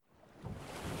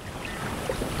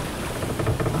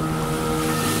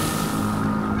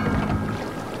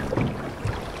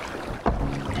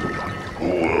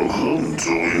to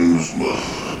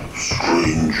Innsmouth,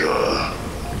 stranger.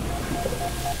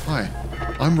 Hi,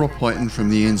 I'm Rob Whiten from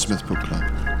the Innsmouth Book Club.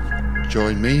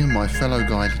 Join me and my fellow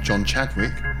guide John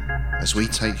Chadwick as we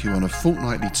take you on a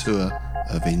fortnightly tour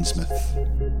of Innsmouth.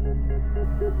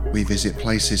 We visit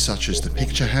places such as the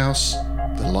Picture House,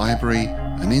 the Library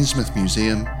and Innsmouth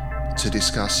Museum to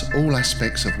discuss all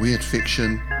aspects of weird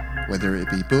fiction, whether it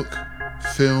be book,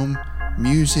 film,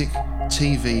 music,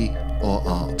 TV or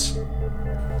art.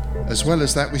 As well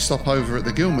as that, we stop over at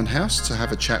the Gilman House to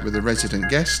have a chat with a resident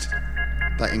guest.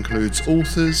 That includes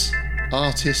authors,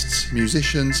 artists,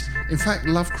 musicians, in fact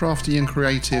Lovecraftian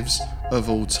creatives of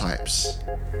all types.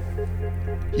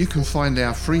 You can find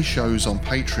our free shows on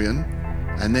Patreon,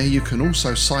 and there you can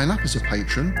also sign up as a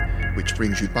patron, which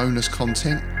brings you bonus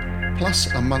content,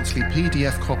 plus a monthly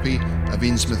PDF copy of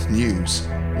Innsmouth News,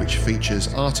 which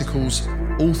features articles,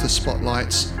 author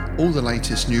spotlights, all the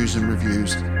latest news and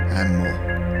reviews, and more.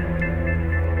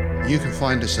 You can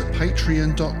find us at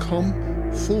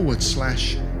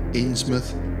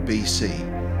patreon.com/InnsmouthBC.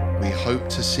 We hope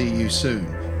to see you soon,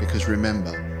 because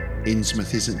remember,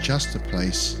 Innsmouth isn't just a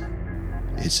place,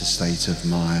 it's a state of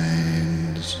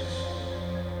mind.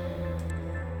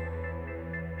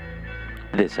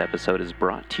 This episode is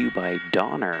brought to you by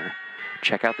Donner.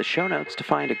 Check out the show notes to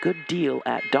find a good deal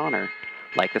at Donner.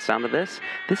 Like the sound of this?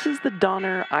 This is the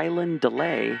Donner Island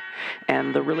Delay,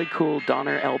 and the really cool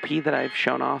Donner LP that I've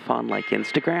shown off on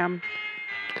Instagram.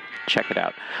 Check it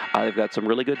out. They've got some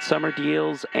really good summer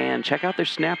deals, and check out their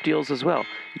snap deals as well.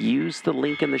 Use the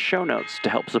link in the show notes to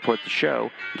help support the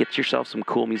show. Get yourself some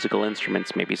cool musical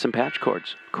instruments, maybe some patch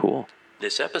cords. Cool.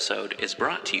 This episode is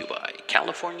brought to you by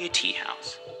California Tea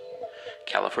House.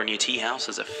 California Tea House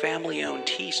is a family-owned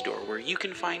tea store where you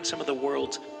can find some of the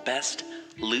world's best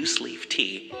loose-leaf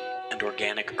tea and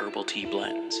organic herbal tea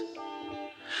blends.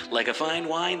 Like a fine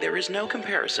wine, there is no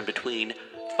comparison between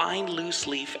fine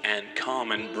loose-leaf and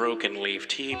common broken-leaf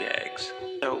tea bags.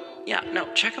 So,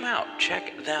 check them out.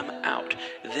 Check them out.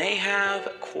 They have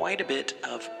quite a bit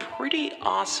of pretty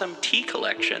awesome tea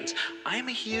collections. I'm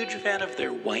a huge fan of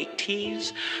their white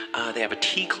teas. They have a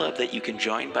tea club that you can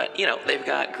join, but, they've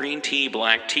got green tea,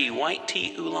 black tea, white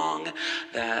tea, oolong,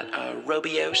 that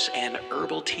Robios and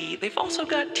herbal tea. They've also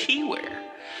got teaware.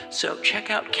 So check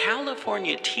out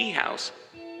California Tea House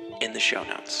in the show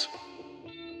notes.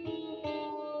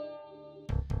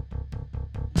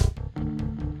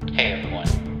 Hey everyone,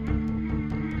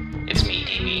 it's me,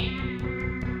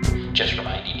 DB. Just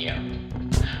reminding you,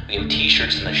 we have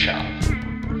t-shirts in the shop.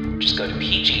 Just go to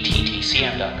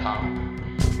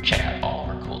pgttcm.com, check out all of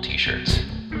our cool t-shirts,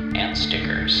 and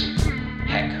stickers.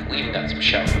 Heck, we even got some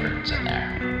shower curtains in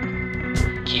there.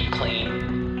 Keep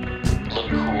clean, look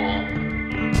cool,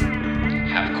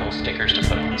 have cool stickers to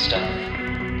put on stuff.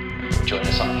 Join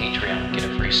us on Patreon, get a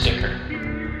free sticker.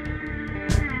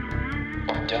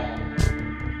 Or don't.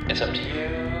 It's up to you.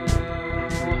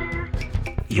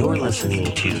 You're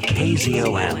listening to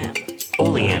KZOM,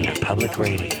 Oleander Public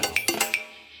Radio.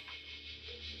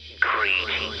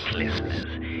 Greetings, listeners.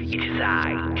 It is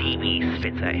I, TV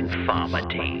Spitzer Informer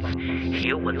Dave,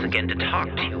 here once again to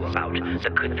talk to you about the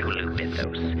Cthulhu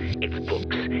mythos, its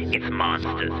books, its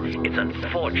monsters, its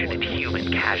unfortunate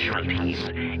human casualties,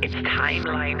 its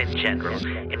timeline in general,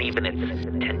 and even its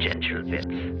tangential bits,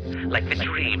 like the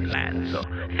dreamlands or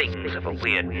things of a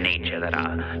weird nature that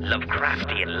are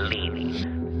Lovecraftian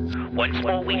leaning. Once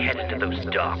more we head into those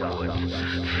dark woods,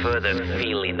 further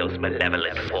feeling those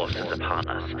malevolent forces upon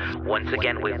us. Once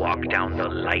again we walk down the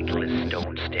lightless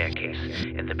stone staircase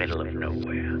in the middle of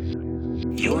nowhere.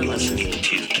 You're listening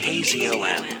to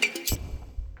KZOM.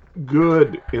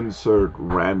 Good insert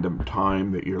random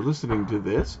time that you're listening to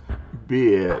this,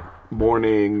 be it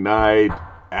morning, night,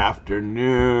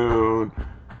 afternoon,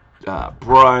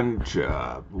 brunch,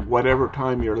 whatever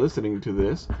time you're listening to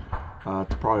this.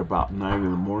 It's probably about 9 in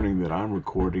the morning that I'm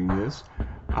recording this,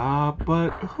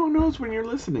 but who knows when you're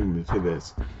listening to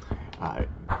this.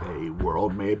 The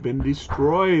world may have been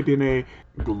destroyed in a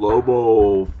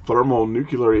global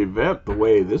thermonuclear event the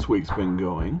way this week's been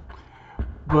going,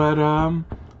 but and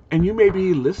you may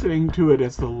be listening to it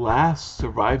as the last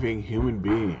surviving human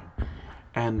being,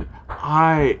 and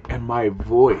I and my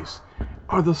voice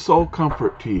are the sole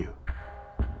comfort to you,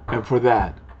 and for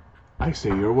that I say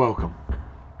you're welcome.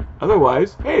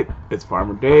 Otherwise, hey, it's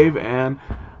Farmer Dave, and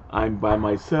I'm by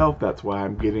myself. That's why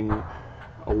I'm getting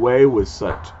away with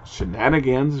such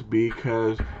shenanigans,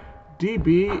 because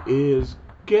DB is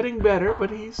getting better,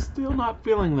 but he's still not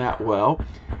feeling that well.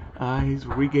 He's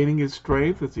regaining his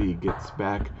strength as he gets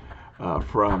back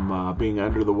from being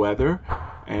under the weather,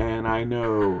 and I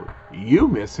know you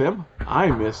miss him. I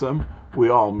miss him. we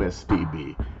all miss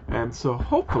DB. And so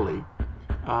hopefully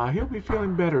he'll be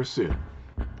feeling better soon.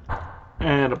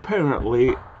 And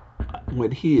apparently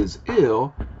when he is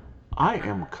ill, I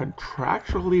am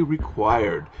contractually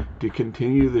required to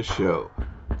continue the show.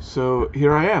 So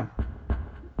here I am,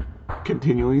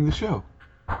 continuing the show.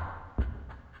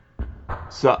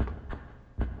 Sup?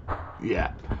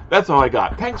 Yeah, that's all I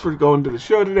got. Thanks for going to the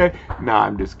show today. Nah,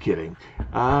 I'm just kidding.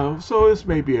 So this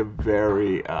may be a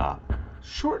very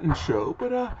shortened show,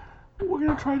 but we're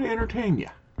going to try to entertain you.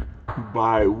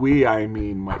 By we, I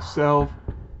mean myself,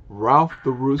 Ralph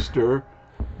the Rooster,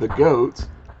 the Goats,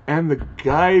 and the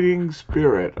guiding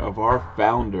spirit of our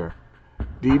founder,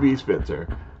 DB Spitzer.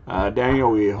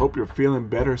 Daniel, we hope you're feeling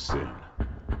better soon.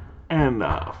 And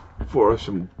for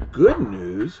some good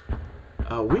news,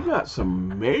 we got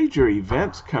some major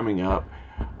events coming up,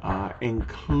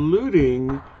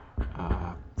 including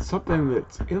something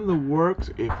that's in the works.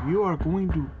 If you are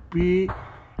going to be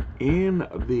in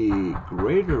the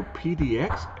greater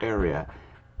PDX area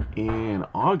in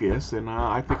August, and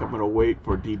I think I'm going to wait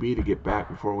for DB to get back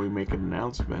before we make an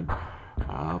announcement.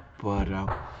 But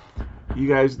you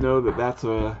guys know that's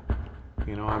I'm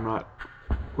not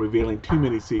revealing too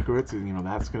many secrets, and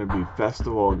that's going to be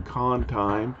festival and con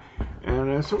time,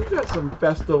 and so we got some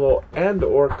festival and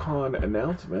or con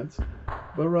announcements,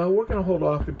 but we're going to hold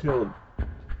off until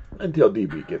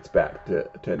DB gets back to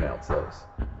announce those.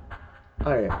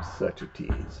 I am such a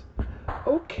tease.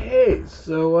 Okay,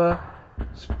 so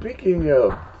speaking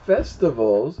of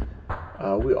festivals,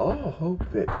 we all hope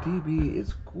that DB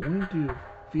is going to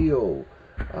feel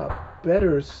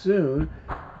better soon,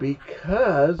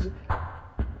 because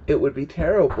it would be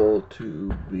terrible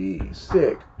to be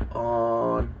sick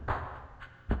on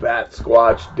Bat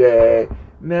Squatch Day.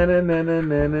 Na na na na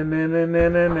na na na na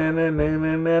na na na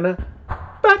na na na.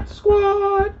 Bat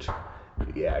Squatch.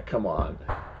 Yeah, come on.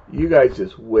 You guys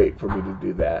just wait for me to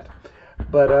do that.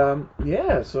 But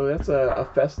yeah, so that's a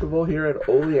festival here at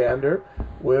Oleander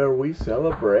where we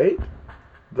celebrate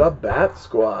the Bat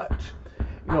Squatch.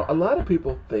 A lot of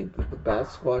people think that the Bat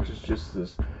Squatch is just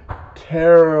this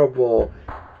terrible,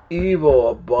 evil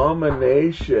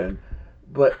abomination.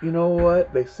 But you know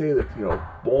what? They say that,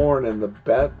 born in the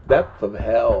depth of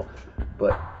hell.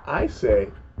 But I say,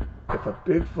 if a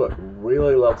Bigfoot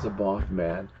really loves a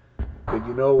Mothman, then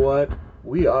you know what?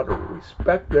 We ought to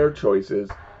respect their choices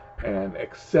and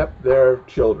accept their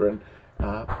children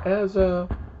as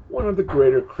one of the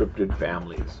greater cryptid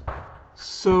families.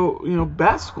 So,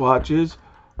 Bat Squatches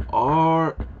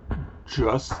are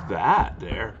just that.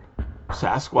 They're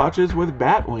Sasquatches with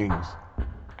bat wings,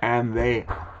 and they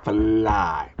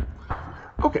fly.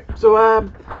 Okay, so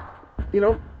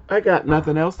I got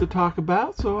nothing else to talk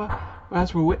about, so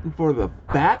as we're waiting for the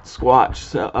Bat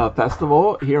Squatch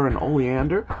festival here in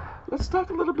Oleander, let's talk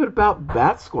a little bit about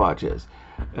Bat Squatches.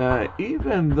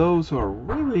 Even those who are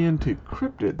really into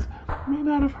cryptids may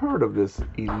not have heard of this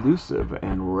elusive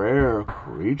and rare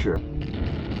creature.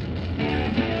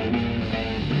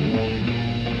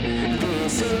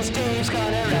 This is Dave's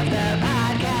Corner of the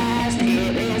Podcast.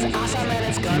 It is awesome and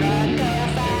it's gonna go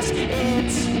fast.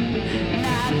 It's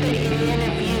not the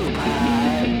interview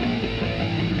part.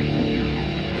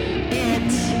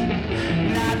 It's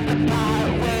not the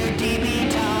part where DB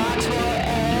talks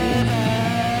forever.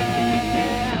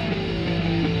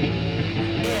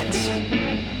 It's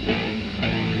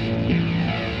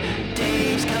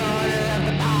Dave's Corner of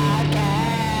the Podcast.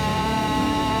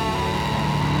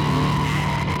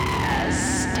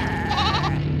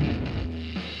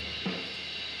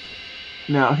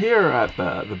 Now here at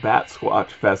the Bat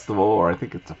Squatch Festival, or I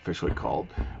think it's officially called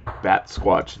Bat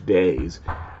Squatch Days,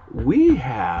 we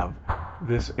have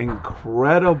this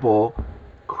incredible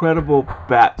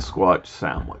Bat Squatch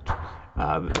sandwich.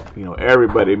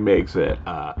 Everybody makes it,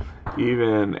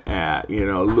 even at,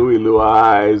 Louie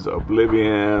Louie's,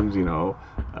 Oblivions,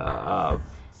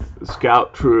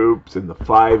 Scout Troops, and the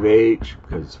 5-H,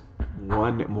 because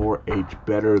one more H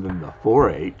better than the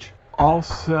 4-H, all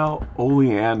sell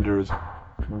Oleander's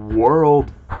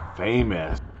world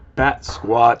famous Bat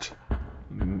Squatch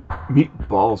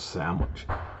meatball sandwich.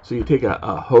 So you take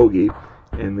a hoagie,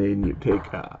 and then you take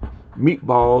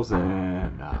meatballs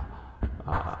and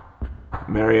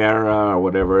marinara or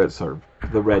whatever, it's sort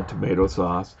of the red tomato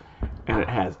sauce, and it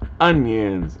has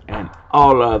onions and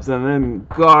olives and then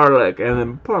garlic and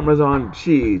then Parmesan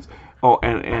cheese. Oh,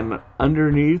 and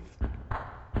underneath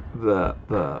the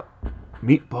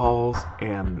meatballs,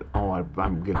 and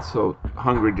I'm getting so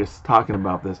hungry just talking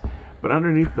about this, but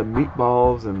underneath the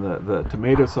meatballs and the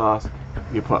tomato sauce,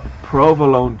 you put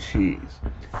provolone cheese,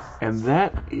 and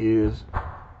that is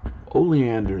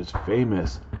Oleander's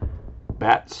famous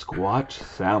Bat Squatch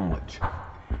sandwich.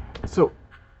 So,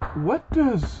 what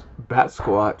does Bat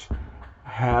Squatch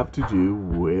have to do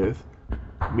with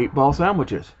meatball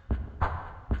sandwiches?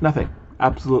 Nothing.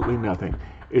 Absolutely nothing.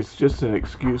 It's just an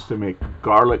excuse to make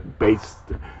garlic-based,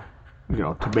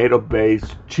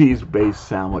 tomato-based, cheese-based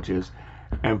sandwiches.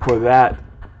 And for that,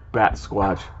 Bat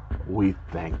Squatch, we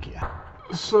thank you.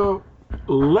 So,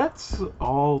 let's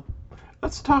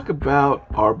talk about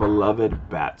our beloved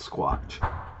Bat Squatch.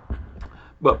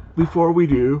 But before we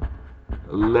do,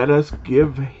 let us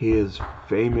give his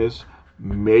famous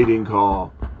mating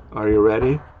call. Are you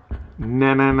ready?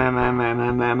 Na na na na na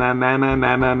na na na na na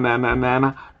na na na na na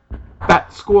na.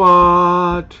 Bat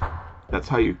Squatch. That's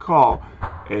how you call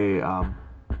a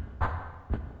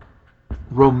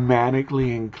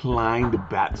romantically inclined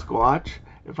Bat Squatch,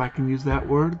 if I can use that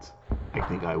word. I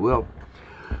think I will.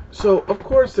 So, of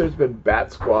course, there's been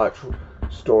Bat Squatch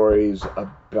stories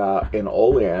about in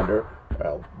Oleander.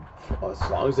 Well, as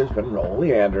long as there's been an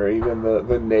Oleander, even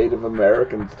the Native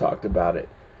Americans talked about it.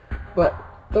 But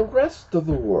the rest of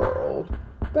the world,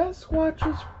 Bat Squatch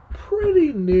is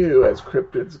pretty new as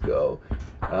cryptids go.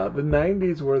 The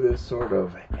 90s were this sort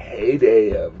of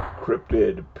heyday of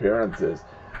cryptid appearances,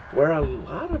 where a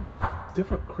lot of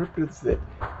different cryptids that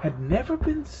had never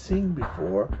been seen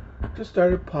before just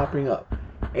started popping up,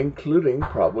 including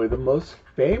probably the most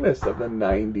famous of the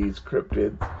 90s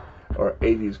cryptids, or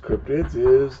 80s cryptids,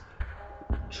 is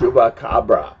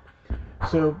Chupacabra.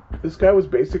 So this guy was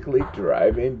basically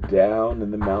driving down in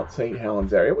the Mount St.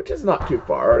 Helens area, which is not too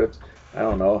far. It's,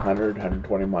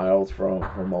 120 miles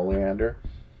from Oleander.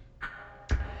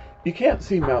 You can't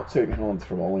see Mount St. Helens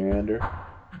from Oleander,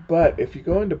 but if you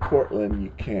go into Portland,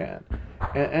 you can.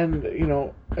 And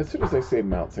as soon as I say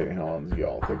Mount St. Helens, you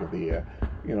all think of the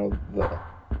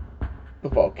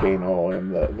volcano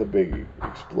and the big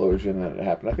explosion that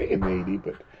happened, I think in '80.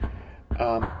 But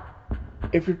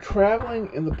if you're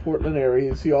traveling in the Portland area,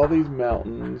 you see all these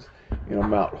mountains.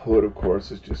 Mount Hood, of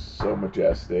course, is just so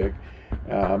majestic.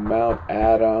 Mount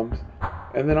Adams,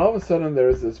 and then all of a sudden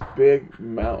there's this big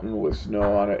mountain with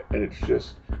snow on it, and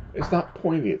it's not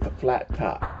pointy, it's a flat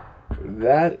top.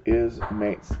 That is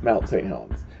Mount St.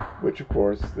 Helens, which of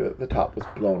course the top was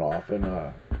blown off in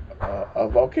a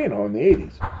volcano in the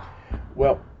 80s.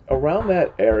 Well, around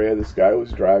that area, this guy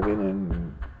was driving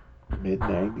in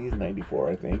mid-90s,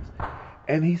 94 I think,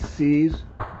 and he sees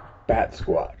Bat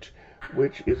Squatch,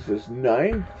 which is this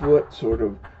 9-foot sort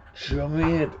of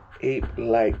giant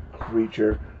ape-like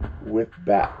creature with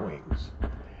bat wings.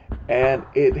 And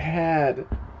it had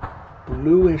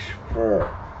bluish fur.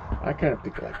 I kind of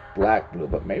think like black blue,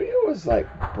 but maybe it was like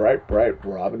bright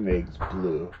robin eggs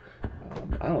blue.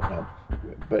 I don't know.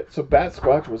 But so Bat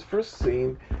Squatch was first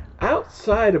seen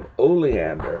outside of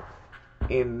Oleander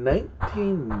in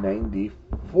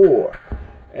 1994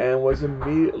 and was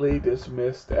immediately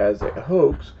dismissed as a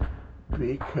hoax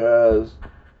because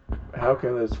how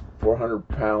can this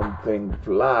 400-pound thing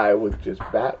fly with just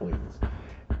bat wings?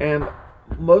 And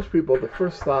most people, the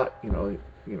first thought, you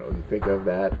think of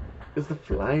that is the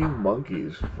flying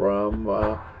monkeys from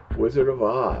Wizard of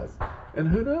Oz. And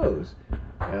who knows?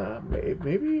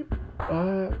 Maybe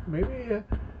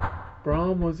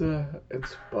Brom was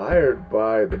inspired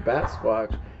by the Bat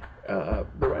Squatch.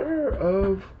 The writer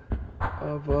of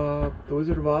the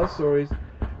Wizard of Oz stories,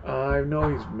 I know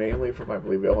he's mainly from, I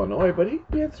believe, Illinois, but he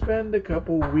did spend a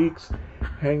couple weeks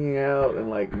hanging out in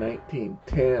like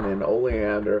 1910 in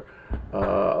Oleander,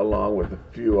 along with a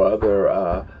few other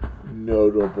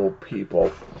notable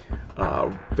people,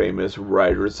 famous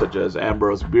writers such as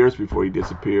Ambrose Bierce before he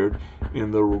disappeared in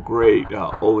the great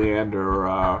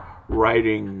Oleander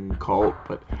writing cult.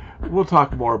 But we'll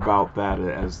talk more about that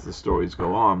as the stories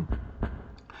go on.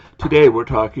 Today we're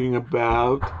talking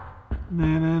about Bat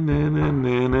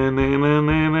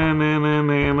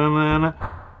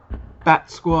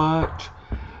Squatch.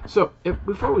 So,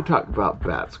 before we talk about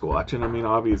Bat Squatch, and I mean,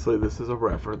 obviously this is a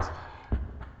reference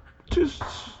to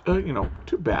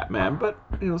Batman, but,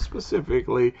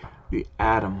 specifically the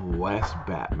Adam West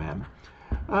Batman.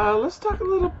 Let's talk a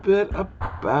little bit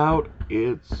about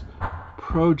its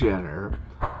progenitor,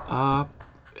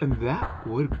 and that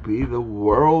would be the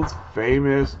world's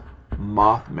famous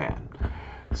Mothman.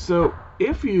 So,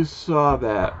 if you saw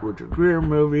that Richard Gere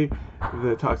movie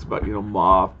that talks about,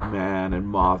 Mothman and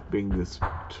Moth being this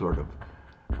sort of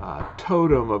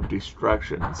totem of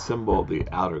destruction, symbol of the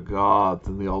outer gods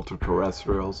and the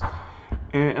ultra-terrestrials,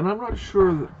 and I'm not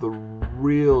sure that the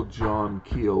real John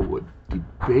Keel would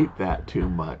debate that too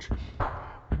much,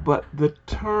 but the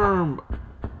term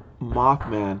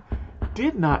Mothman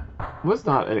was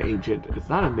not an ancient, it's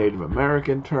not a Native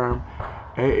American term,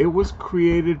 It was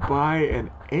created by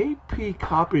an AP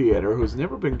copy editor who's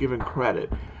never been given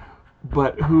credit,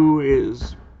 but who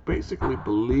is basically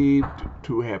believed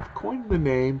to have coined the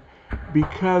name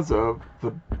because of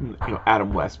the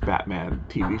Adam West Batman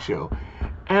TV show,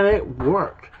 and it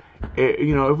worked. If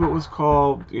it was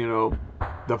called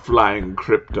the Flying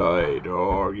Cryptoid,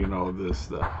 or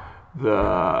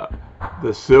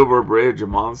the Silver Bridge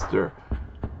Monster,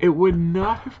 it would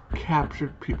not have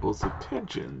captured people's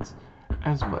attentions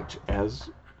as much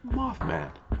as Mothman.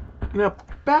 Now,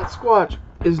 Bat-Squatch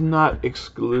is not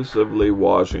exclusively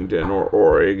Washington or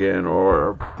Oregon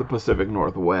or the Pacific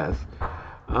Northwest.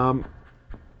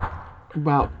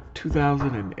 About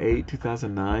 2008,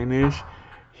 2009-ish,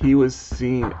 he was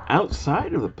seen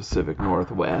outside of the Pacific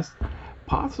Northwest.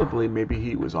 Possibly, maybe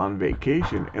he was on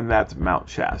vacation, and that's Mount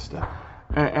Shasta.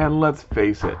 And let's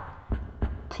face it,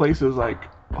 places like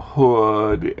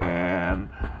Hood and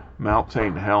Mount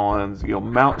St. Helens,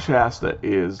 Mount Shasta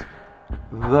is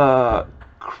the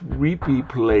creepy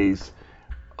place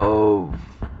of,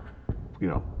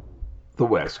 the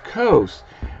West Coast.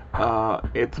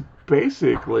 It's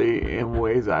basically, in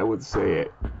ways I would say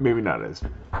it, maybe not as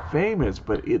famous,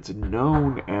 but it's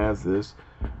known as this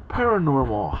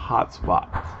paranormal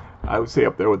hotspot. I would say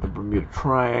up there with the Bermuda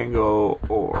Triangle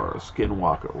or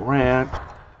Skinwalker Ranch.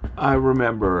 I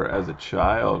remember as a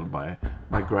child, my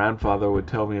grandfather would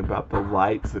tell me about the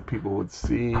lights that people would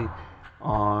see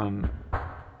on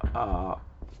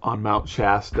Mount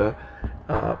Shasta,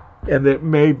 and it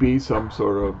may be some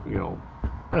sort of,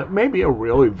 it may be a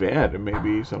real event, it may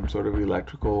be some sort of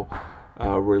electrical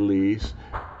release,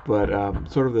 but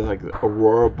sort of like the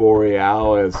Aurora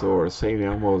Borealis or St.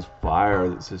 Elmo's fire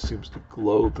that just seems to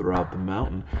glow throughout the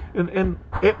mountain, and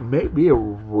it may be a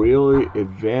real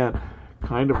event,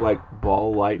 kind of like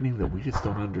ball lightning that we just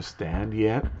don't understand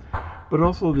yet, but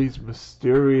also these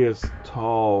mysterious,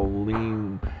 tall,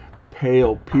 lean,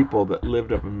 pale people that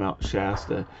lived up in Mount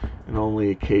Shasta and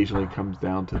only occasionally comes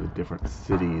down to the different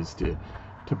cities to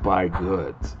buy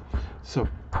goods. So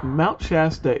Mount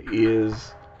Shasta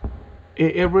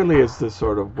it really is this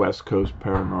sort of West Coast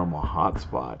paranormal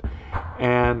hotspot,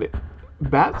 and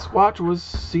Bat-Squatch was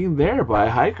seen there by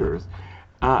hikers.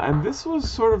 And this was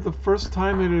sort of the first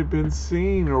time it had been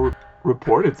seen or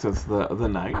reported since the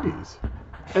 90s.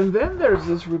 And then there's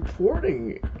this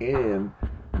reporting in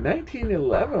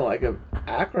 1911, like of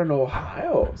Akron,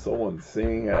 Ohio, someone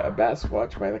seeing a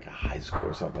Bat-Squatch by like a high school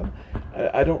or something.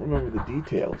 I don't remember the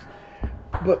details.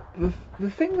 But the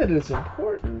thing that is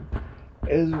important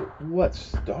is what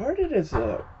started as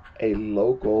a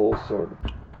local sort of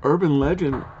urban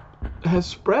legend has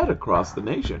spread across the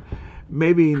nation.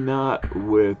 Maybe not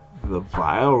with the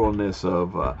viralness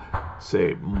of,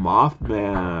 say,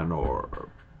 Mothman or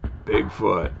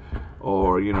Bigfoot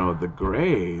or, the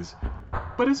Greys,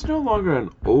 but it's no longer an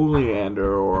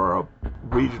Oleander or a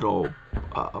regional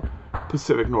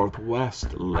Pacific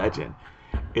Northwest legend.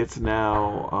 It's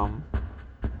now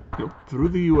through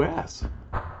the U.S.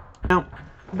 Now,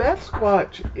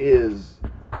 Bat-Squatch is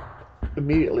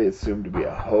immediately assumed to be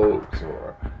a hoax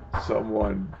or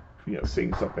someone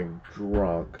seeing something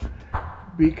drunk,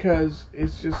 because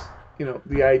it's just,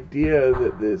 the idea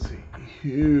that this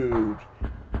huge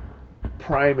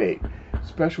primate,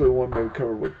 especially one maybe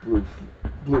covered with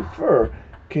blue fur,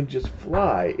 can just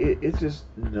fly. It's just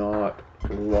not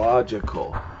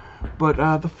logical. But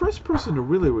the first person to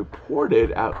really report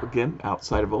it,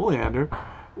 outside of Oleander,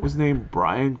 was named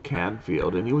Brian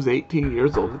Canfield, and he was 18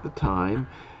 years old at the time,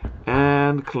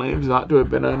 and claims not to have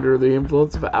been under the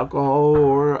influence of alcohol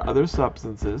or other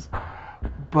substances.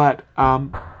 But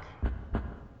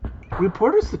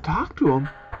reporters that talked to him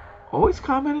always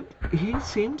commented he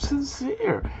seemed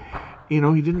sincere. He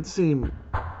didn't seem,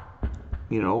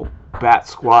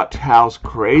 Bat-Squatch house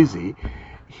crazy.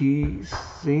 He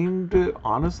seemed to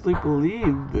honestly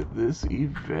believe that this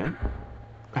event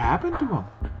happened to him.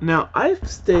 Now, I've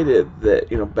stated that,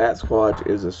 Bat-Squatch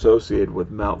is associated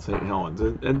with Mount St. Helens,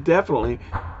 and definitely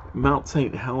Mount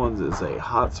St. Helens is a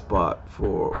hotspot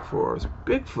for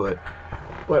Bigfoot,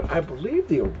 but I believe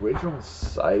the original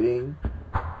sighting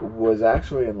was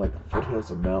actually in like the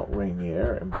foothills of Mount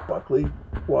Rainier in Buckley,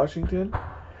 Washington.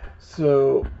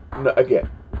 So, again,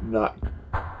 not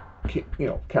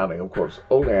counting, of course,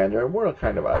 Oleander, and we're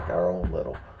kind of like our own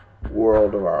little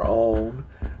world of our own.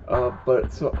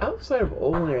 But so outside of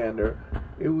Oleander,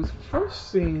 it was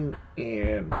first seen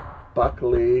in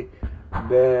Buckley,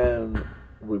 then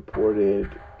reported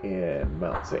in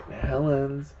Mount St.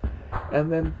 Helens,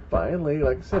 and then finally,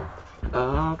 like I said,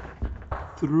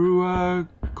 through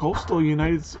coastal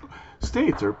United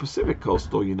States or Pacific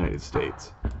coastal United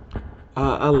States.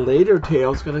 A later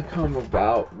tale is going to come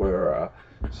about where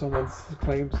someone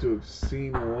claims to have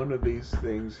seen one of these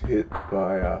things hit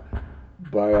by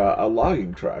a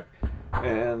logging truck,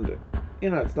 and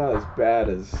it's not as bad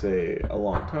as, say, a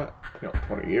long time,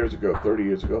 20 years ago, 30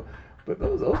 years ago, but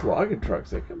those logging trucks,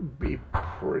 they can be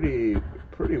pretty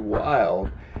wild,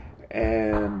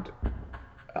 and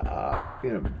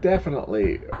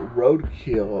definitely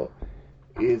roadkill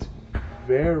is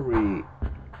very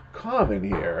common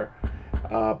here.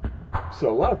 So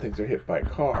a lot of things are hit by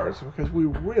cars because we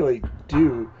really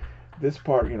do this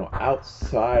part,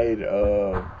 outside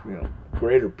of,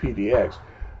 greater PDX.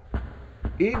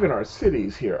 Even our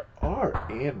cities here are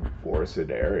in forested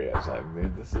areas. I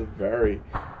mean, this is a very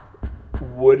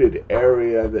wooded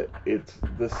area that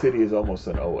the city is almost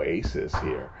an oasis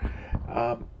here.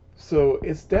 So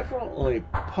it's definitely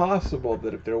possible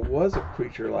that if there was a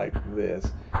creature like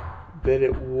this, that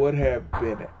it would have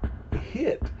been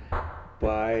hit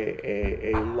by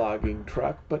a logging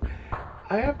truck, but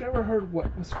I have never heard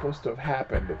what was supposed to have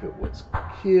happened, if it was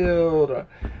killed,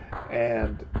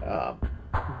 and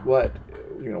what,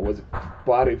 was it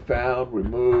body found,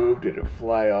 removed, did it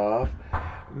fly off?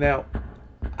 Now,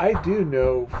 I do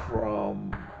know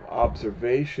from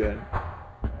observation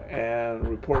and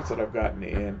reports that I've gotten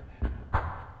in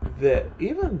that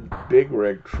even big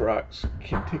rig trucks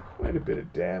can take quite a bit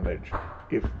of damage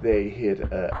if they hit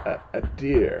a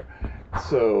deer.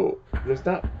 So there's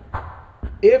not,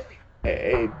 if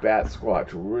a bat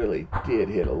squatch really did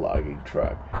hit a logging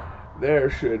truck, there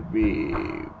should be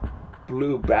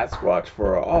blue bat squatch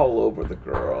for all over the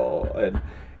girl, and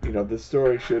the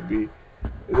story should be,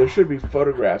 there should be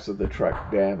photographs of the truck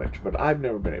damage, but I've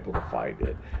never been able to find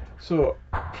it. So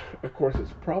of course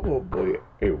it's probably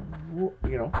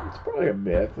it's probably a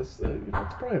myth. It's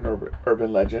probably an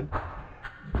urban legend,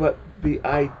 but the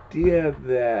idea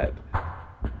that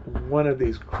one of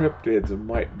these cryptids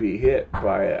might be hit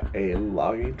by a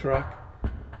logging truck,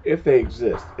 if they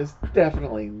exist, is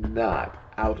definitely not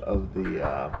out of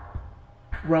the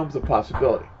realms of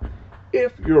possibility.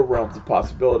 If your realms of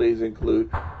possibilities include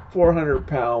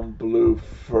 400-pound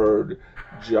blue-furred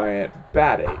giant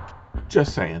bat ape.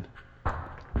 Just saying.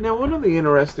 Now, one of the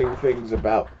interesting things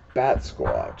about bat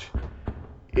squatch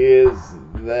is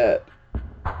that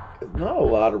not a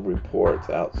lot of reports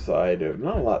outside of,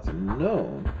 not a lot's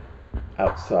known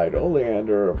outside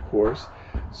Oleander, of course.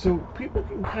 So people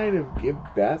can kind of give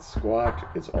Bat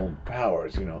Squatch its own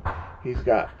powers. He's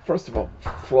got, first of all,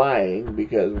 flying,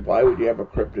 because why would you have a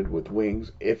cryptid with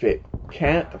wings if it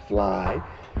can't fly?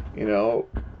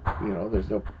 There's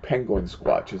no penguin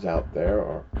squatches out there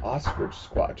or ostrich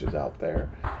squatches out there.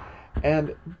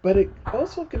 But it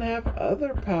also can have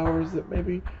other powers that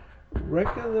maybe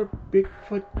regular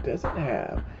Bigfoot doesn't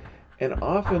have, and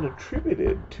often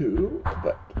attributed to,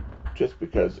 but just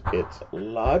because it's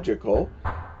logical,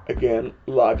 again,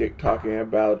 logic talking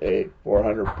about a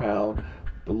 400-pound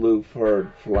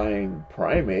blue-furred flying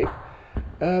primate,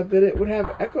 that it would have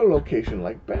echolocation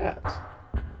like bats.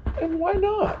 And why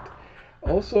not?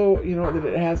 Also, that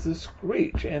it has this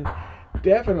screech, and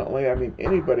definitely,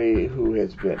 anybody who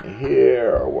has been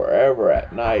here or wherever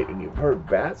at night and you've heard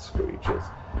bat screeches,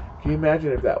 can you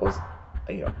imagine if that was,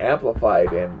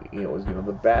 amplified and,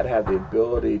 the bat had the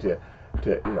ability to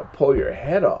pull your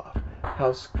head off?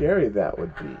 How scary that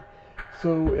would be.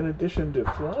 So in addition to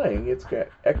flying, it's got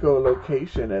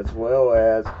echolocation as well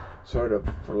as sort of,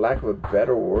 for lack of a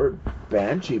better word,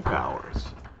 banshee powers.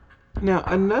 Now,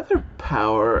 another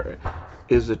power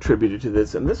is attributed to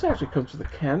this, and this actually comes from the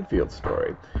Canfield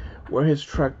story, where his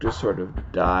truck just sort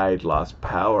of died, lost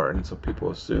power, and so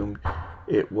people assumed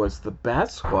it was the Bat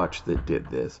Squatch that did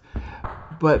this.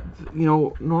 But,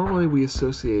 normally we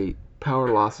associate power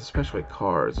loss, especially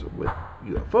cars, with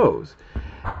UFOs.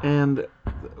 And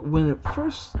when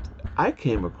I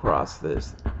came across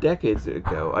this decades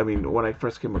ago, when I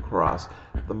first came across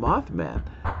the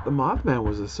Mothman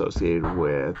was associated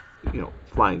with,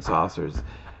 flying saucers,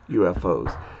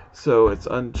 UFOs. So it's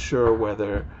unsure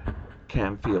whether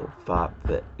Canfield thought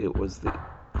that it was the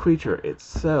creature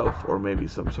itself or maybe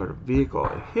some sort of vehicle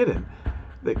hidden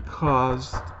that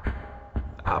caused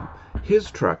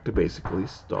his truck to basically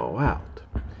stall out.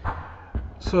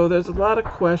 So there's a lot of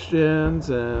questions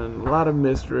and a lot of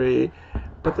mystery,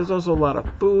 but there's also a lot of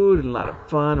food and a lot of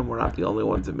fun, and we're not the only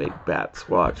ones that make Bat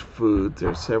Squatch foods.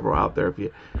 There's several out there. If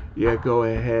you go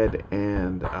ahead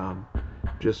and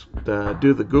just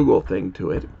do the Google thing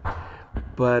to it.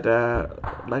 But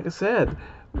like I said,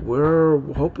 we're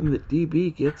hoping that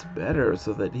DB gets better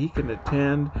so that he can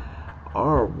attend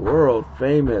our world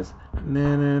famous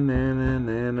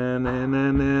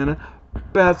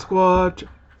Bat Squatch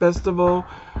Festival,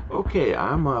 Okay,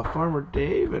 I'm Farmer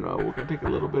Dave, and we're going to take a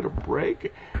little bit of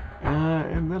break,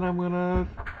 and then I'm going to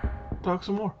talk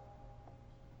some more.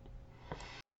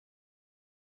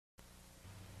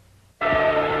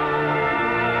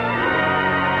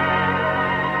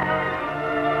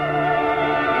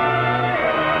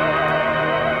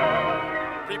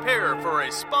 Prepare for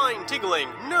a spine-tingling,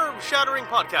 nerve-shattering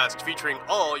podcast featuring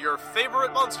all your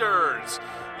favorite monsters.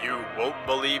 You won't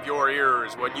believe your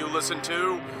ears when you listen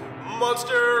to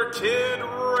Monster Kid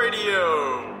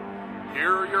Radio.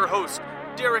 Here your host,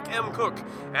 Derek M. Cook,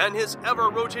 and his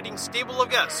ever-rotating stable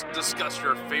of guests discuss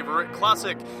your favorite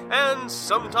classic and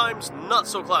sometimes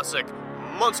not-so-classic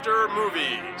monster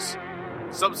movies.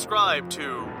 Subscribe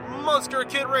to Monster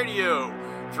Kid Radio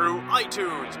through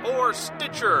iTunes or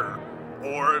Stitcher,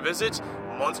 or visit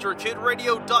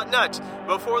MonsterKidRadio.net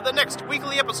before the next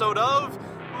weekly episode of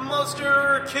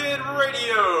Monster Kid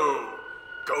Radio.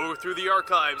 Go through the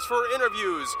archives for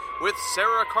interviews with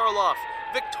Sarah Karloff,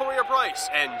 Victoria Price,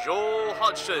 and Joel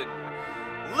Hodgson.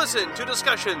 Listen to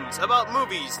discussions about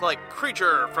movies like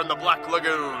Creature from the Black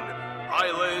Lagoon,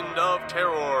 Island of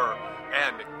Terror,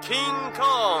 and King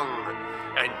Kong.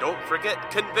 And don't forget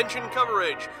convention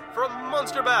coverage from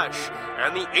Monster Bash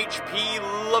and the H.P.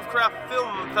 Lovecraft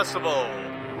Film Festival.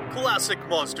 Classic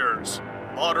monsters,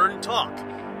 modern talk,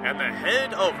 and the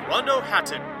head of Rondo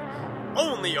Hatton.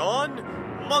 Only on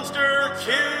Monster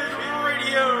Kid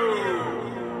Radio.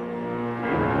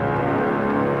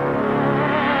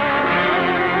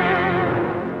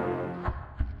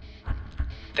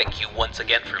 Thank you once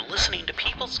again for listening to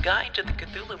People's Guide to the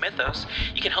Cthulhu Mythos.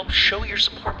 You can help show your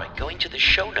support by going to the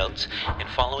show notes and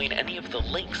following any of the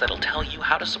links that'll tell you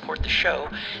how to support the show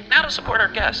and how to support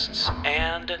our guests.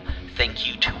 And thank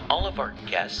you to all of our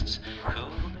guests who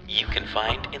you can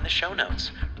find in the show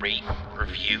notes. Rate,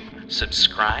 review,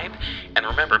 subscribe, and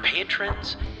remember,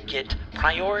 patrons get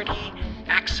priority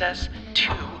access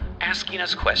to asking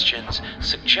us questions,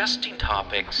 suggesting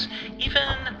topics,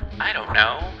 even, I don't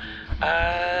know,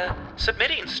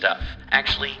 submitting stuff.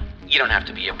 Actually, you don't have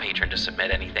to be a patron to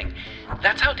submit anything.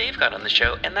 That's how Dave got on the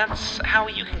show, and that's how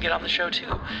you can get on the show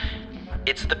too.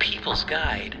 It's the People's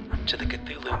Guide to the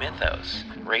Cthulhu Mythos.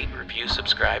 Rate, review,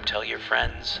 subscribe, tell your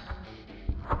friends.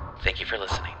 Thank you for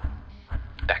listening.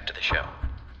 Back to the show.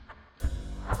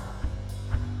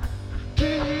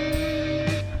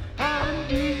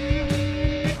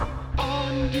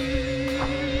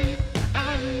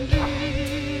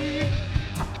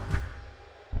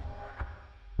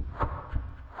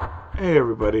 Hey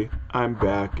everybody, I'm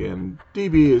back and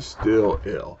DB is still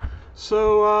ill.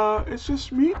 So it's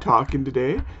just me talking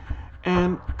today,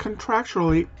 and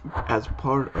contractually, as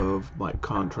part of my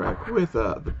contract with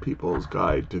the People's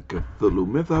Guide to Cthulhu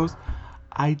Mythos,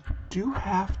 I do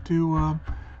have to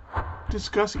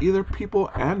discuss either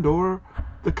people and or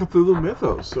the Cthulhu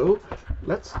Mythos. So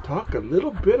let's talk a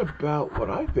little bit about what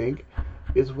I think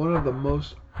is one of the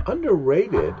most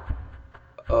underrated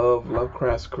of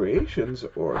Lovecraft's creations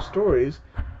or stories,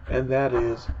 and that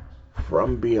is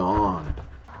From Beyond.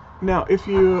 Now, if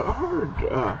you heard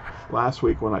last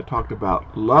week when I talked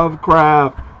about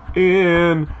Lovecraft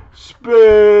in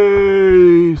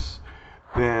space,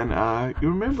 then you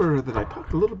remember that I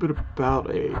talked a little bit about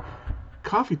a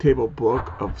coffee table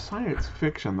book of science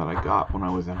fiction that I got when I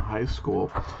was in high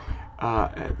school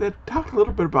that talked a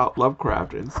little bit about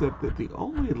Lovecraft and said that the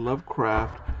only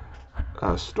Lovecraft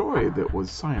story that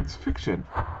was science fiction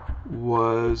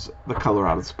was The Color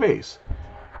Out of Space.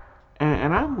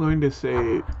 And I'm going to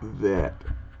say that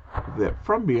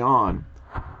From Beyond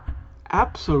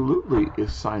absolutely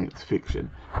is science fiction.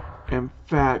 In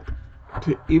fact,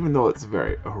 even though it's a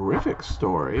very horrific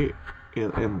story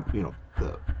in you know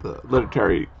the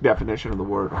literary definition of the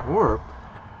word horror,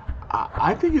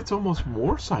 I think it's almost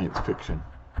more science fiction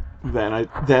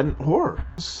than horror.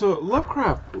 So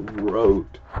Lovecraft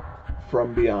wrote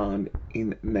From Beyond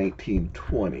in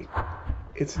 1920.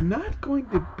 It's not going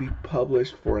to be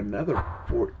published for another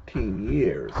 14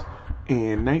 years.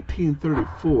 In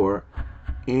 1934,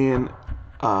 in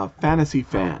Fantasy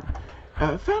Fan.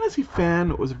 Fantasy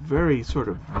Fan was very sort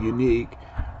of unique,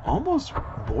 almost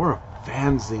more a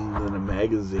fanzine than a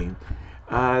magazine.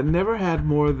 Never had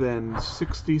more than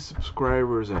 60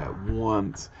 subscribers at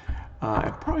once.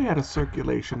 It probably had a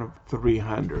circulation of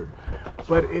 300,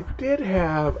 but it did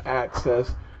have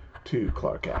access to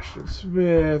Clark Ashton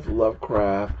Smith,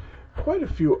 Lovecraft, quite a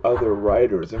few other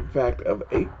writers. In fact, of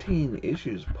 18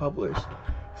 issues published,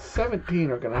 17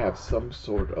 are going to have some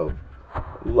sort of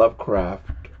Lovecraft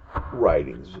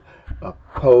writings,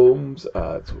 poems.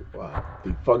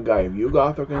 The Fungi of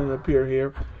Yugoth are going to appear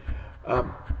here.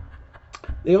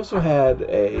 They also had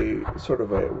a sort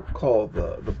of a called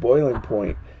the boiling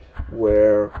point,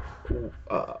 where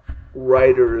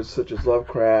writers such as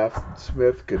Lovecraft and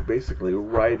Smith could basically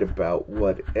write about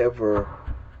whatever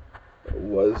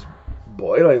was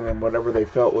boiling them, whatever they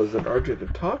felt was an urgent to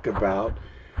talk about.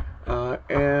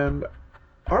 And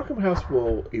Arkham House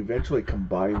will eventually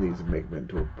combine these and make them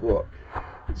into a book.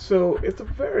 So it's a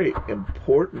very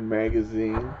important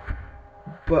magazine,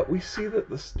 but we see that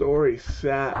the story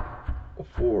sat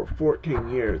for 14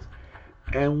 years,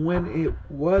 and when it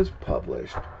was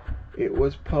published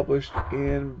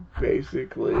in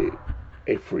basically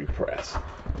a free press.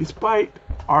 Despite,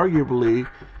 arguably,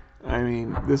 I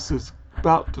mean, this is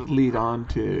about to lead on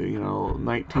to,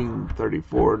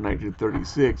 1934,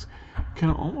 1936, can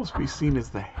almost be seen as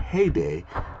the heyday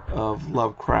of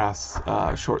Lovecraft's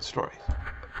short stories.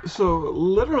 So,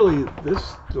 literally,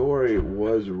 this story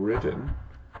was written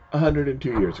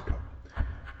 102 years ago.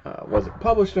 Wasn't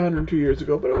published 102 years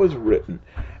ago, but it was written.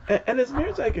 And as near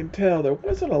as I can tell, there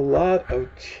wasn't a lot of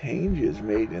changes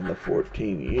made in the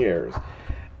 14 years.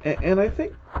 And I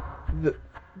think that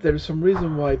there's some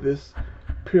reason why this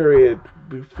period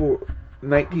before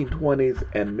 1920s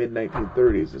and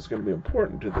mid-1930s is going to be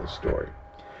important to this story.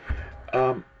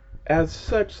 As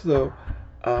such, though,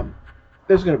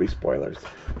 there's going to be spoilers.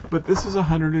 But this is a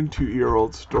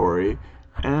 102-year-old story,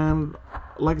 and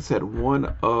like I said,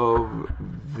 one of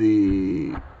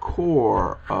the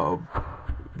core of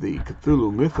the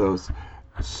Cthulhu mythos.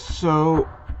 So,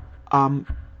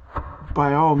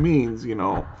 by all means,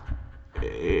 there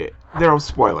are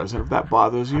spoilers, and if that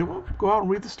bothers you, well, go out and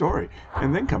read the story,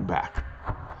 and then come back.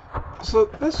 So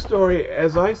this story,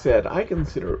 as I said, I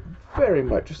consider very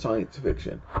much science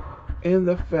fiction, in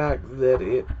the fact that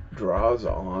it draws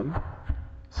on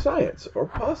science, or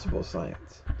possible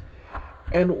science.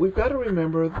 And we've got to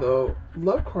remember, though,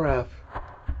 Lovecraft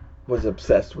was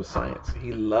obsessed with science.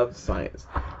 He loved science.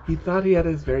 He thought he had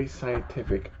a very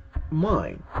scientific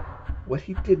mind. What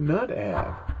he did not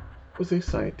have was a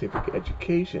scientific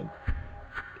education.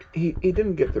 He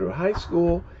didn't get through high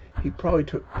school. He probably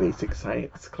took basic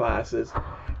science classes.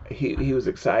 He was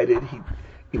excited.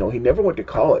 He never went to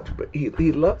college, but he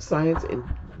loved science and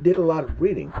did a lot of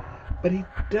reading. But he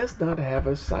does not have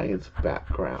a science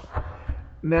background.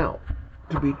 Now,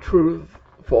 to be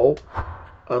truthful,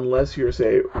 unless you're,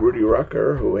 say, Rudy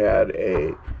Rucker, who had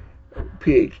a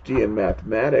PhD in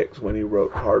mathematics when he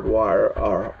wrote Hardware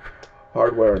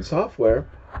and Software,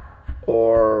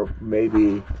 or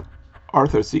maybe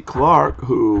Arthur C. Clarke,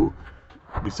 who,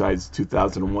 besides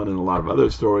 2001 and a lot of other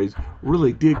stories,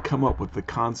 really did come up with the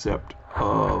concept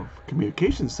of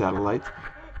communication satellites.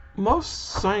 Most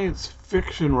science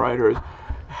fiction writers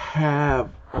have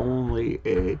only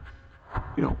a,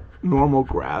 normal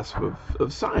grasp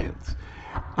of science.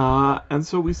 And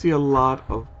so we see a lot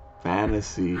of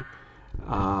fantasy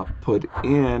put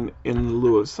in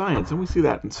lieu of science. And we see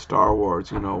that in Star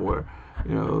Wars, where,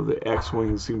 the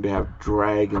X-Wings seem to have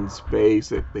drag in space.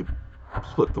 They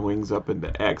split the wings up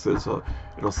into X's, so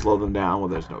it'll slow them down. Well,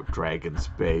 there's no drag in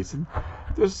space.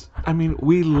 And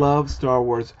we love Star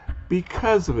Wars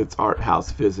because of its art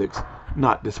house physics,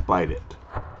 not despite it.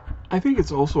 I think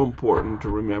it's also important to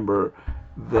remember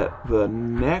that the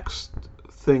next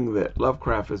thing that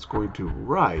Lovecraft is going to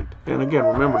write, and again,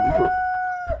 remember,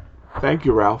 thank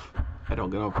you, Ralph. I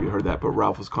don't know if you heard that, but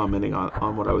Ralph was commenting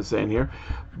on what I was saying here.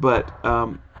 But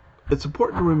it's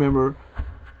important to remember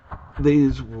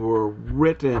these were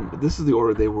written, this is the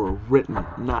order they were written,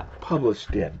 not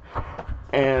published in.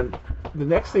 And the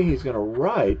next thing he's going to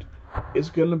write is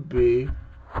going to be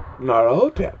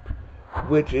Nyarlathotep,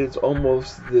 which is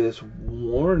almost this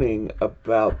warning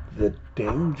about the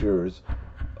dangers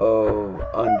of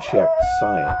unchecked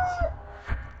science.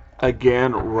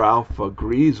 Again, Ralph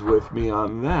agrees with me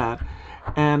on that,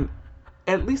 and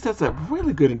at least that's a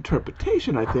really good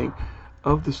interpretation, I think,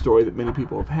 of the story that many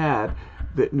people have had,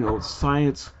 that,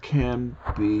 science can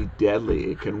be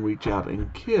deadly, it can reach out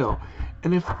and kill.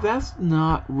 And if that's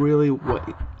not really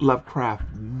what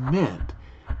Lovecraft meant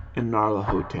in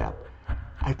Nyarlathotep,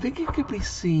 I think it could be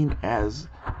seen as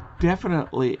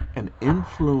definitely an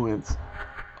influence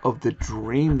of the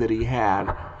dream that he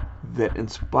had that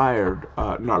inspired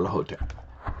Nyarlathotep.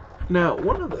 Now,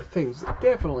 one of the things that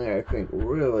definitely, I think,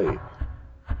 really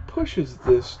pushes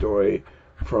this story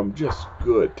from just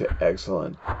good to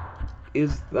excellent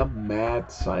is the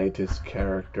mad scientist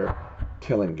character,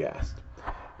 Tillinghast.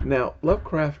 Now,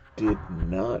 Lovecraft did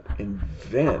not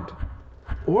invent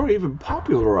or even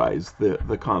popularize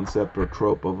the concept or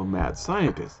trope of a mad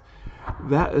scientist.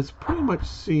 That is pretty much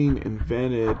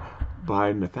invented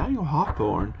by Nathaniel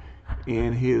Hawthorne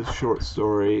in his short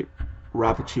story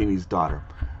Rappaccini's Daughter,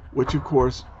 which of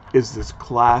course is this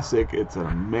classic. It's an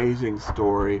amazing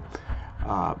story,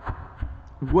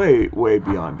 way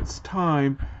beyond its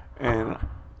time, and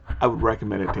I would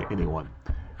recommend it to anyone.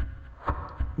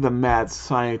 The mad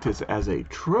scientist as a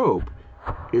trope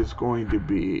is going to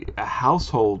be a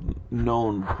household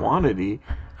known quantity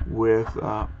with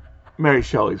Mary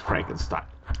Shelley's Frankenstein.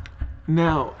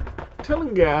 Now,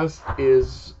 Tillinghast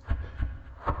is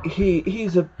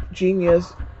he's a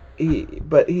genius,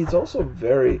 but he's also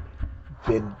very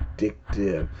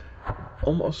vindictive,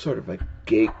 almost sort of a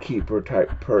gatekeeper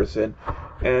type person.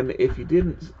 And if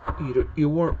you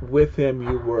weren't with him,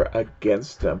 you were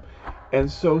against him. And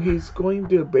so he's going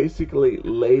to basically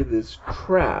lay this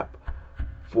trap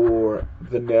for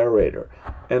the narrator.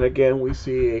 And again, we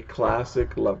see a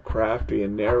classic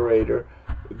Lovecraftian narrator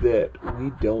that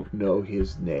we don't know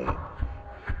his name.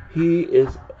 He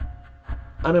is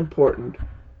unimportant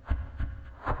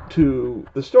to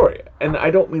the story. And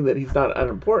I don't mean that he's not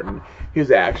unimportant.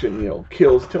 His action,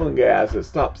 kills Tillinghast, it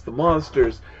stops the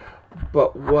monsters.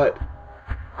 But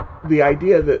the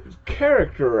idea that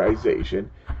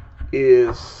characterization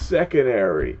is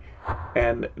secondary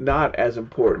and not as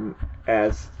important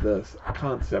as the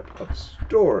concept of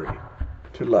story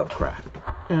to Lovecraft.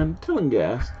 And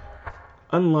Tillinghast,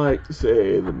 unlike,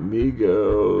 say, the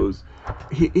Migos,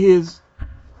 his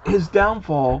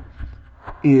downfall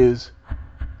is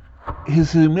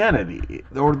his humanity,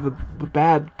 or the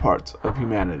bad parts of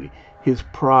humanity. His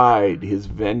pride, his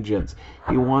vengeance.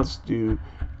 He wants to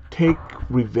take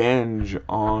revenge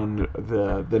on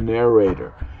the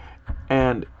narrator.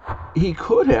 And he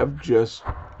could have just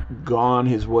gone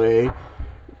his way,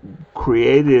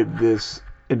 created this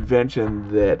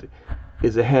invention that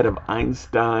is ahead of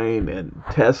Einstein and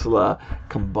Tesla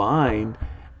combined,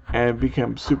 and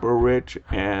become super rich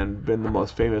and been the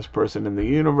most famous person in the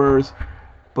universe,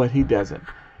 but he doesn't.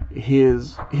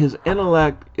 His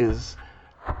intellect is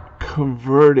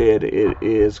converted, it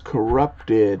is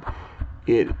corrupted,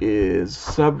 it is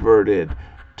subverted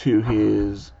to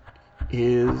his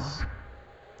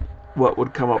what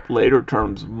would come up later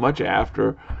terms much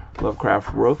after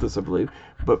Lovecraft wrote this, I believe.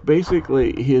 But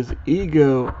basically his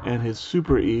ego and his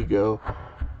superego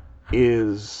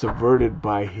is subverted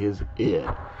by his id.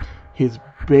 His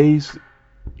base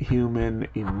human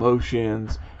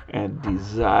emotions and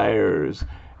desires,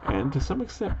 and to some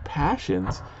extent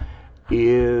passions,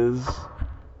 is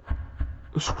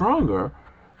stronger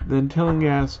than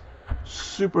Tillinghast's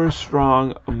super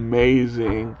strong,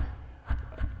 amazing,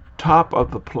 top of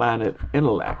the planet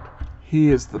intellect. He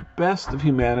is the best of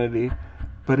humanity,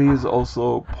 but he is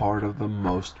also part of the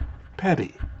most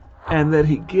petty. And that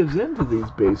he gives into these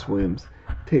base whims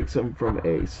takes him from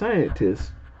a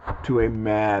scientist to a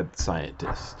mad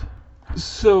scientist.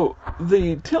 So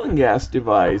the Tillinghast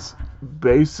device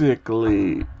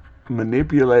basically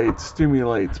manipulates,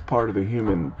 stimulates part of the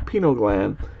human pineal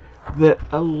gland that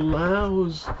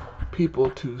allows people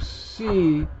to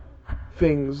see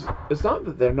things. It's not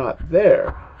that they're not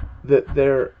there, that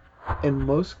they're in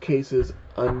most cases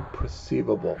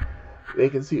unperceivable. They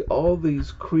can see all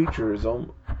these creatures,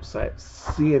 almost like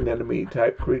sea anemone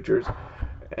type creatures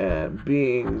and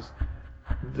beings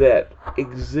that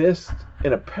exist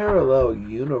in a parallel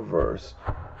universe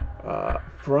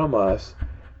from us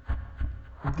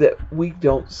that we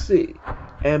don't see.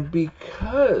 And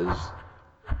because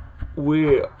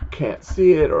we can't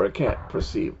see it or it can't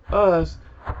perceive us,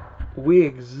 we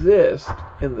exist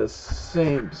in the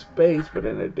same space but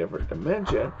in a different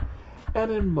dimension, and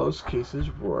in most cases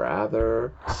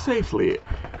rather safely.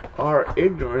 Our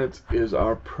ignorance is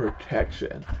our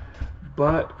protection.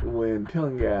 But when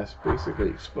Tillinghast basically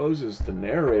exposes the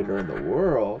narrator and the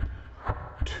world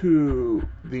to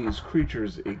these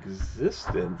creatures'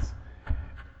 existence,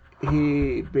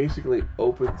 he basically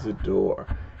opens the door.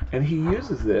 And he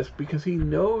uses this because he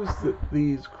knows that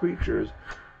these creatures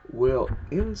will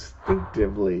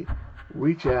instinctively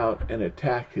reach out and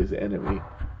attack his enemy,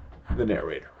 the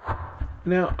narrator.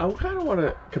 Now, I kind of want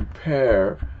to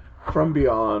compare From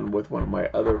Beyond with one of my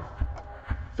other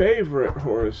favorite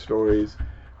horror stories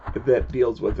that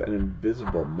deals with an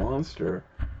invisible monster,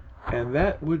 and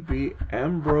that would be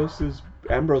Ambrose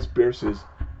Bierce's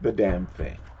The Damn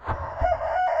Thing.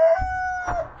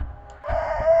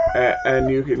 And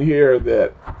you can hear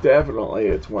that definitely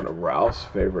it's one of Ralph's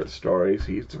favorite stories.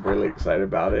 He's really excited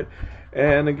about it.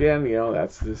 And again,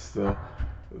 that's the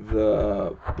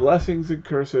blessings and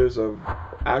curses of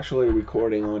actually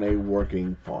recording on a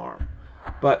working farm.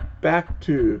 But back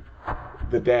to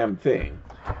The Damn Thing.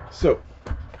 So,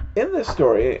 in this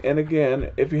story, and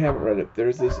again, if you haven't read it,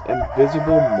 there's this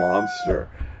invisible monster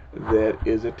that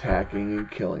is attacking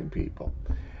and killing people.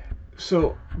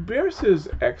 So Bierce's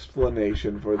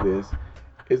explanation for this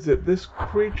is that this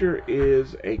creature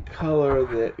is a color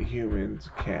that humans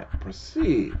can't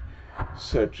perceive,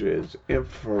 such as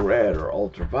infrared or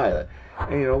ultraviolet.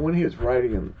 And when he was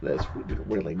writing this, we didn't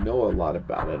really know a lot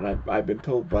about it. And I've been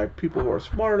told by people who are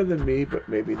smarter than me, but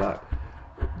maybe not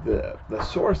the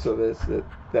source of this,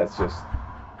 that's just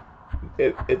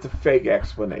it's a fake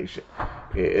explanation.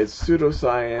 It's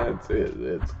pseudoscience.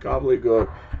 It's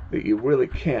gobbledygook. That you really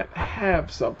can't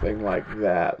have something like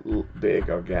that big,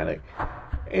 organic,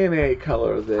 in a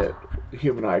color that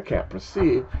human eye can't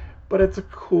perceive, but it's a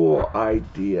cool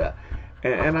idea.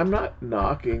 And I'm not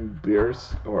knocking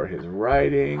Bierce or his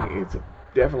writing. It's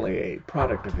definitely a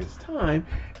product of his time,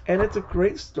 and it's a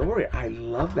great story. I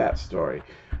love that story.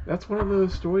 That's one of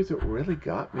those stories that really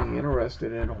got me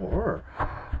interested in horror.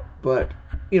 But,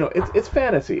 it's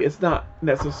fantasy. It's not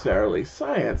necessarily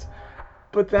science,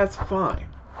 but that's fine.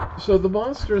 So the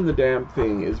monster in the damn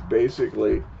thing is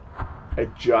basically a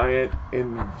giant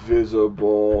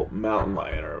invisible mountain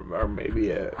lion, or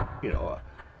maybe a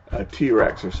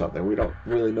T-Rex or something. We don't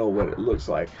really know what it looks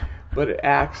like, but it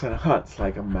acts and hunts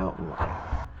like a mountain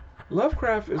lion.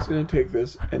 Lovecraft is going to take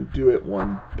this and do it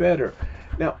one better.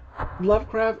 Now,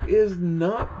 Lovecraft is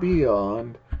not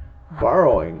beyond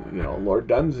borrowing, Lord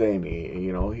Dunsany.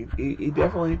 He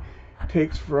definitely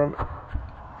takes from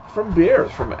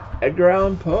Bierce, from Edgar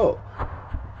Allan Poe.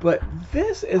 But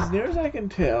this, as near as I can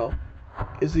tell,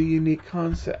 is a unique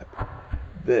concept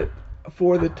that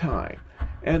for the time.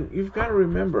 And you've got to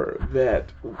remember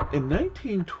that in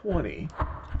 1920,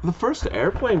 the first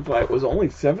airplane flight was only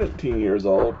 17 years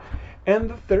old, and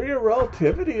the theory of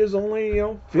relativity is only,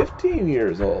 15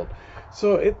 years old.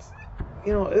 So it's,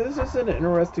 this is an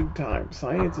interesting time.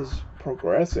 Science is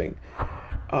progressing.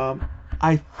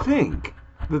 I think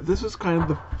that this is kind of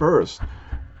the first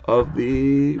of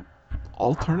the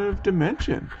alternative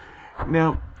dimension.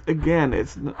 Now, again,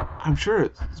 I'm sure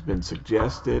it's been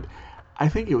suggested. I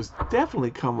think it was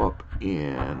definitely come up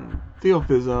in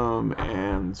theophism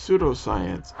and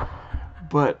pseudoscience,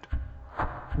 but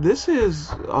this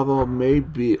is, although it may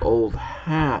be old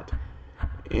hat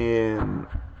in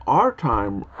our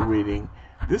time reading,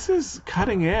 this is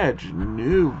cutting edge,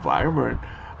 new, vibrant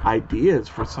ideas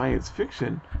for science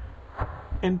fiction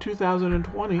in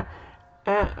 2020,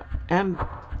 and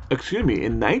excuse me,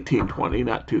 in 1920,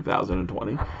 not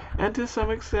 2020, and to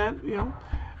some extent,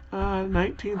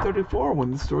 1934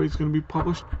 when the story is going to be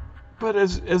published. But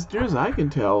as near as I can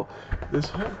tell, this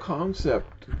whole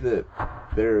concept that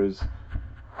there's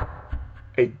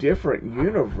a different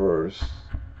universe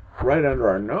right under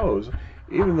our nose,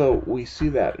 even though we see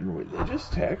that in religious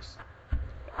texts,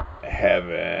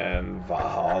 heaven,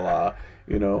 Valhalla,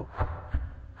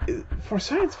 for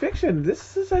science fiction,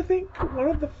 this is, I think, one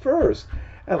of the first,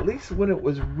 at least when it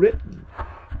was written.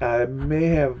 May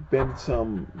have been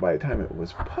some by the time it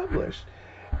was published.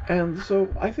 And so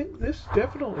I think this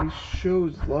definitely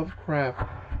shows Lovecraft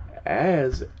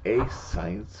as a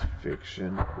science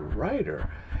fiction writer.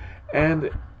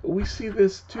 And we see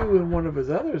this too in one of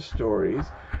his other stories,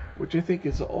 which I think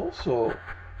is also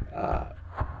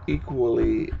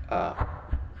equally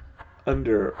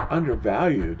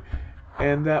undervalued,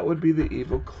 and that would be The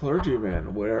Evil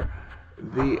Clergyman, where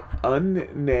the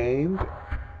unnamed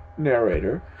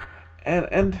narrator,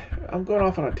 and I'm going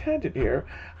off on a tangent here,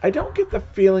 I don't get the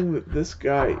feeling that this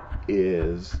guy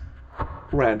is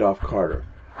Randolph Carter,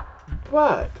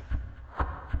 but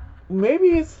maybe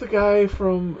it's the guy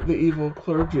from The Evil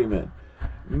Clergyman.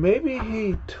 Maybe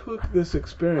he took this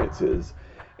experiences,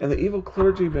 and The Evil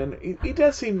Clergyman, he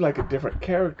does seem like a different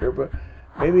character, but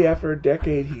maybe after a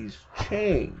decade he's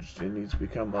changed and he's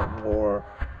become a more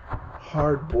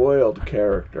hard-boiled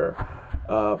character,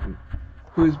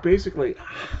 who is basically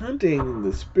hunting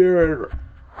the spirit or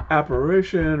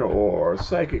apparition or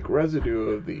psychic residue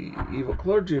of the evil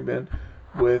clergyman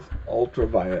with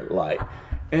ultraviolet light.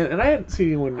 And I hadn't seen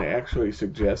anyone actually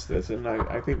suggest this, and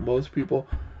I think most people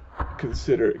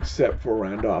consider, except for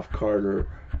Randolph Carter,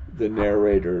 the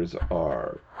narrators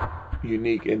are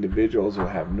unique individuals who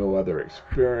have no other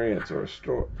experience or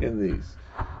story in these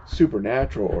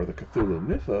supernatural or the Cthulhu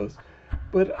mythos.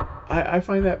 But I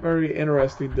find that very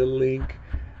interesting to link,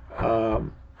 the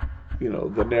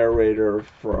narrator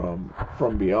from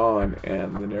Beyond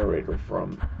and the narrator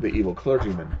from The Evil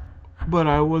Clergyman. But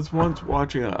I was once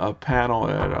watching a panel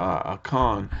at a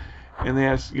con, and they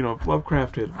asked, if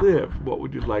Lovecraft had lived, what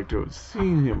would you like to have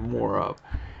seen him more of?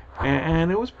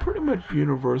 And it was pretty much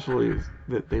universally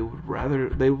that they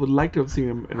would like to have seen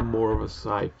him in more of a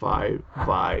sci-fi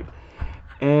vibe.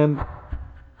 And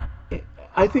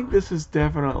I think this is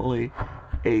definitely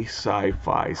a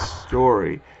sci-fi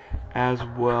story, as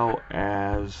well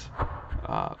as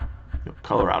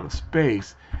Color Out of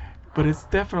Space, but it's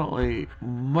definitely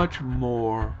much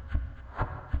more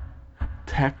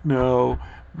techno,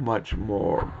 much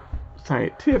more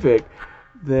scientific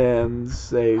than,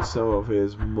 say, some of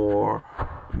his more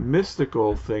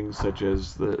mystical things, such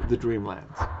as the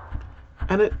Dreamlands.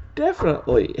 And it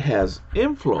definitely has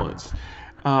influence.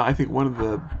 I think one of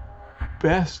the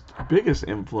biggest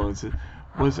influences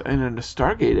was in a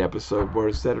Stargate episode, where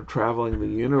instead of traveling the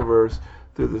universe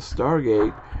through the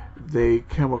Stargate, they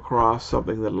come across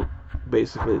something that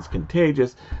basically is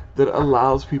contagious, that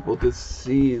allows people to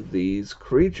see these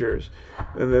creatures.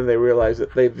 And then they realize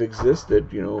that they've existed,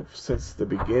 since the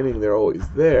beginning. They're always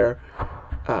there.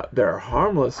 They're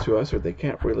harmless to us, or they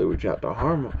can't really reach out to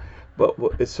harm them. But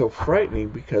it's so frightening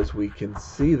because we can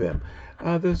see them.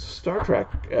 There's a Star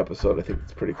Trek episode, I think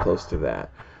it's pretty close to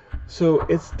that. So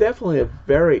it's definitely a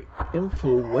very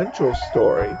influential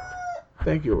story,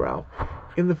 thank you, Ralph,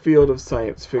 in the field of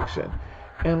science fiction.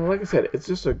 And like I said, it's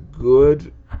just a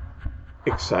good,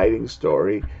 exciting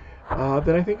story that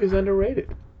I think is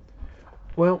underrated.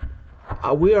 Well,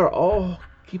 we are all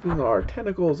keeping our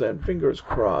tentacles and fingers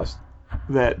crossed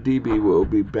that DB will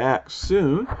be back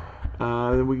soon.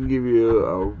 Then we can give you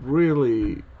a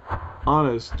really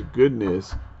honest to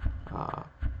goodness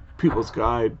People's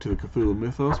Guide to the Cthulhu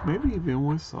Mythos, maybe even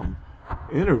with some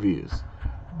interviews.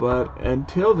 But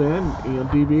until then,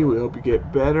 DB, we hope you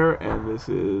get better, and this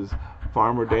is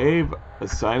Farmer Dave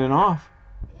signing off.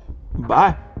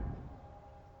 Bye.